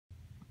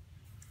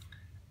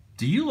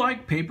Do you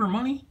like paper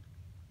money?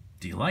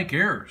 Do you like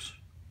errors?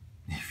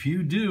 If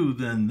you do,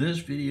 then this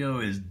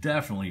video is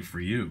definitely for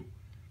you.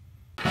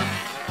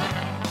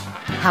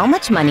 How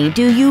much money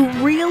do you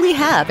really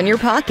have in your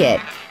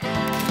pocket?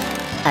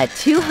 A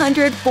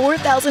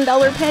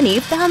 $204,000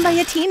 penny found by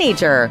a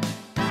teenager.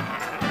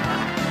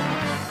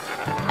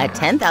 A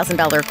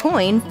 $10,000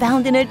 coin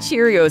found in a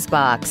Cheerios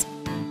box.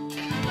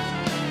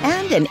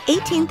 And an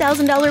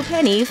 $18,000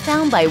 penny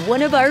found by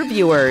one of our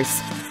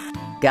viewers.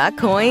 Got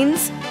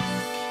coins?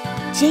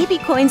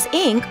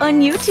 JBCOINSINC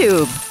on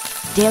YouTube.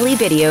 Daily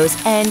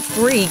videos and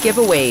free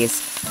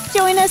giveaways.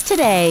 Join us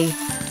today.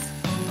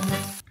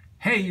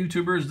 Hey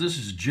YouTubers, this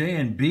is J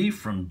and B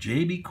from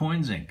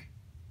JBCOINSINC.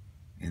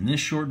 In this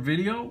short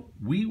video,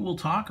 we will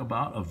talk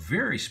about a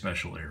very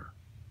special error.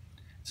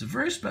 It's a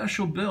very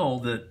special bill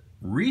that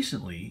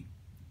recently,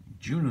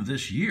 June of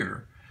this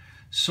year,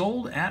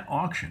 sold at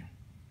auction.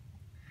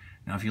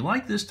 Now, if you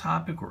like this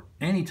topic or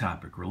any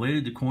topic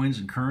related to coins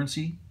and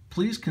currency,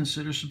 please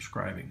consider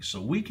subscribing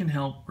so we can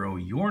help grow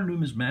your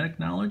numismatic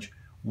knowledge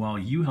while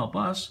you help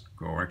us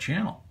grow our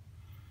channel.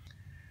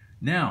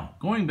 Now,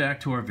 going back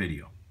to our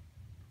video.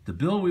 The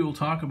bill we will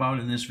talk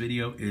about in this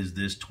video is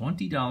this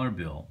 $20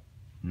 bill,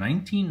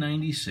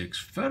 1996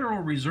 Federal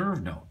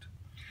Reserve note.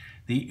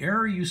 The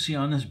error you see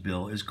on this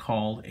bill is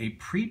called a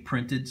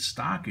pre-printed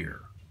stock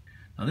error.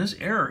 Now, this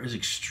error is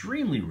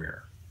extremely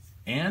rare,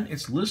 and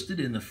it's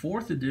listed in the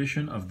 4th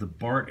edition of the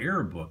BART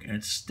Error Book, and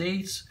it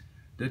states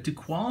that to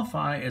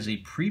qualify as a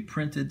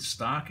pre-printed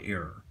stock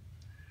error,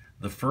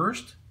 the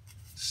first,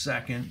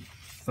 second,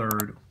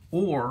 third,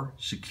 or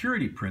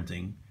security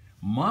printing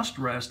must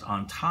rest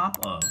on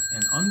top of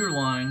and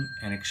underlying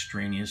an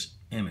extraneous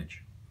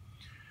image.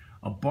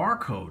 A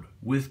barcode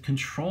with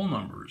control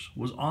numbers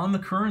was on the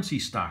currency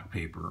stock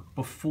paper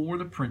before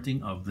the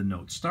printing of the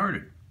note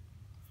started.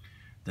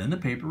 Then the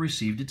paper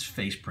received its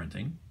face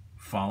printing,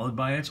 followed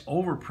by its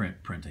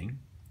overprint printing,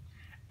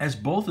 as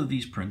both of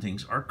these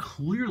printings are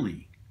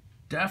clearly,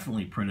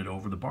 definitely printed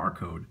over the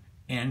barcode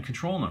and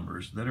control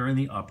numbers that are in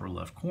the upper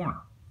left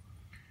corner.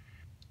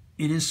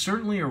 It is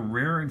certainly a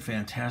rare and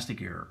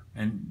fantastic error,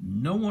 and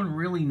no one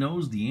really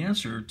knows the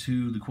answer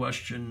to the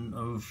question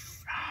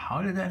of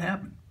how did that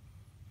happen?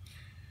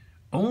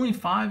 Only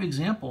 5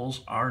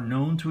 examples are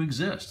known to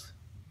exist,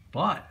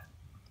 but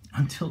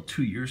until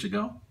 2 years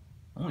ago,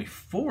 only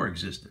 4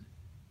 existed.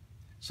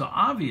 So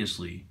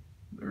obviously,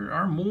 there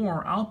are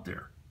more out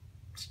there.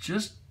 It's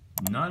just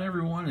not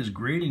everyone is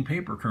grading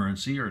paper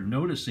currency or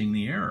noticing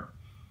the error.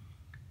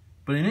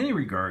 But in any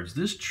regards,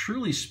 this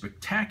truly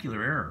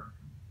spectacular error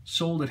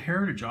sold at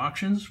heritage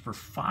auctions for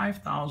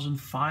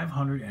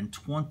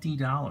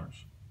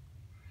 $5,520.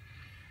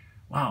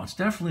 Wow, it's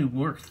definitely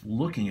worth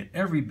looking at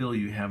every bill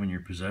you have in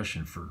your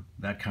possession for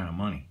that kind of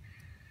money.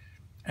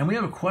 And we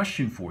have a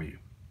question for you.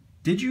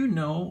 Did you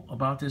know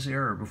about this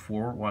error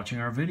before watching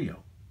our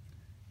video?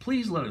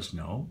 Please let us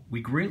know. We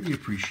greatly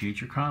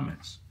appreciate your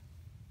comments.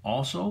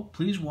 Also,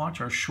 please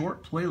watch our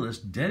short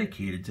playlist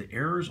dedicated to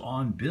errors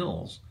on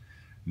bills,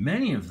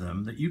 many of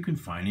them that you can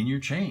find in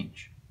your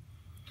change,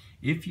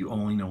 if you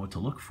only know what to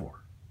look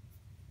for.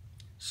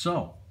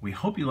 So, we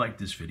hope you liked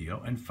this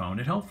video and found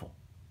it helpful.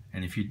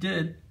 And if you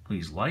did,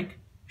 please like,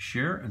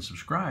 share, and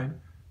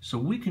subscribe so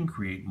we can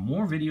create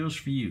more videos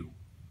for you.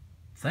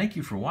 Thank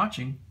you for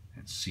watching,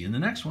 and see you in the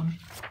next one.